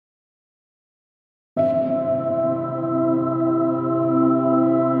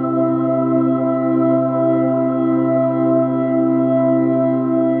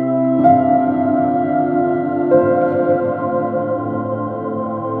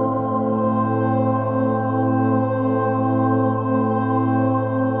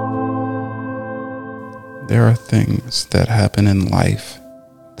There are things that happen in life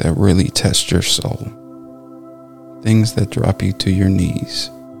that really test your soul. Things that drop you to your knees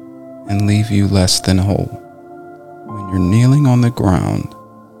and leave you less than whole. When you're kneeling on the ground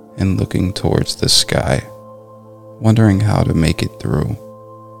and looking towards the sky, wondering how to make it through,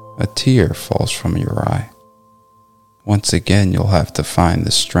 a tear falls from your eye. Once again, you'll have to find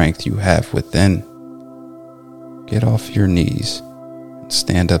the strength you have within. Get off your knees and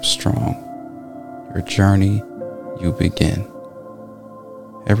stand up strong. Your journey you begin.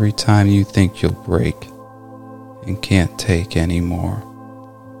 Every time you think you'll break and can't take anymore,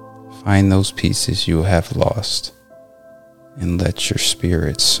 find those pieces you have lost and let your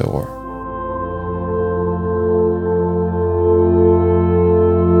spirit soar.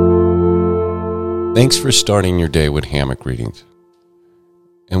 Thanks for starting your day with hammock readings,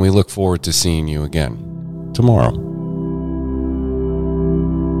 and we look forward to seeing you again tomorrow.